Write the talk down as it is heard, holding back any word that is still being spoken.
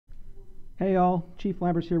Hey y'all, Chief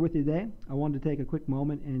Lambers here with you today. I wanted to take a quick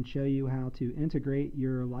moment and show you how to integrate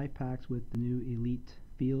your LifePaks with the new Elite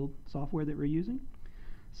Field software that we're using.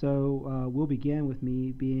 So we'll begin with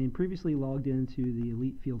me being previously logged into the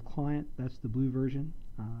Elite Field client. That's the blue version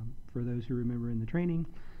for those who remember in the training.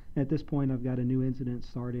 At this point I've got a new incident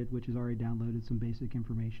started which has already downloaded some basic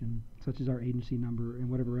information such as our agency number and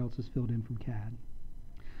whatever else is filled in from CAD.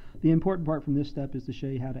 The important part from this step is to show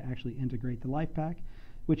you how to actually integrate the LifePak,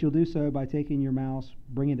 which you'll do so by taking your mouse,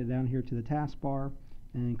 bringing it down here to the taskbar,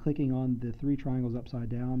 and clicking on the three triangles upside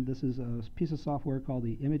down. This is a piece of software called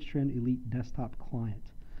the Image Trend Elite Desktop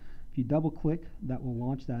Client. If you double click, that will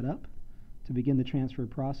launch that up. To begin the transfer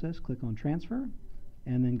process, click on Transfer,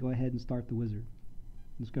 and then go ahead and start the wizard.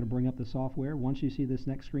 It's going to bring up the software. Once you see this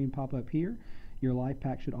next screen pop up here, your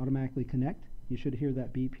LifePak should automatically connect. You should hear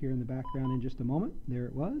that beep here in the background in just a moment. There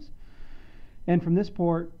it was. And from this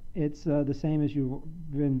port, it's the same as you've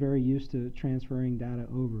been very used to transferring data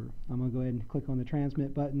over. I'm going to go ahead and click on the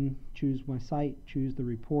transmit button, choose my site, choose the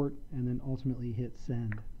report, and then ultimately hit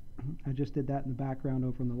send. I just did that in the background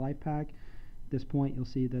over on the LifePak. At this point, you'll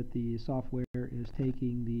see that the software is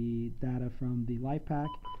taking the data from the LifePak.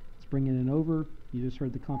 It's bringing it over. You just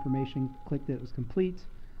heard the confirmation click that it was complete.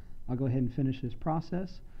 I'll go ahead and finish this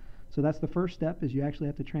process. So that's the first step, is you actually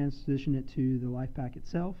have to transition it to the LifePak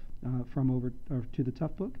itself from over to the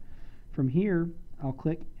Toughbook. From here, I'll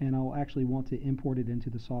click and I'll actually want to import it into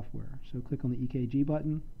the software. So click on the EKG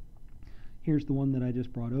button. Here's the one that I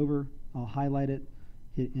just brought over. I'll highlight it,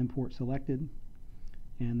 hit import selected,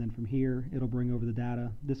 and then from here it'll bring over the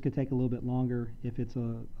data. This could take a little bit longer if it's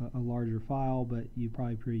a larger file, but you're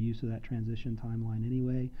probably pretty used to that transition timeline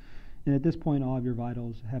anyway. And at this point, all of your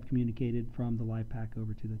vitals have communicated from the LifePak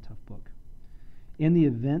over to the Toughbook. In the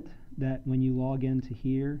event that when you log into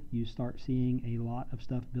here, you start seeing a lot of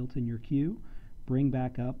stuff built in your queue, bring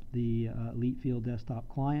back up the Elite Field Desktop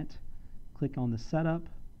Client, click on the Setup,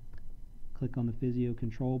 click on the Physio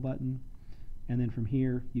Control button, and then from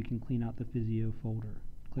here, you can clean out the Physio folder.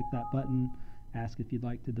 Click that button, ask if you'd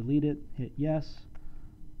like to delete it, hit yes.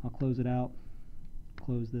 I'll close it out,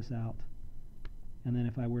 close this out. And then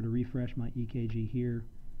if I were to refresh my EKG here,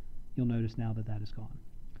 you'll notice now that that is gone.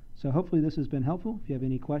 So hopefully this has been helpful. If you have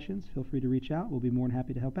any questions, feel free to reach out. We'll be more than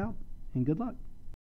happy to help out, and good luck.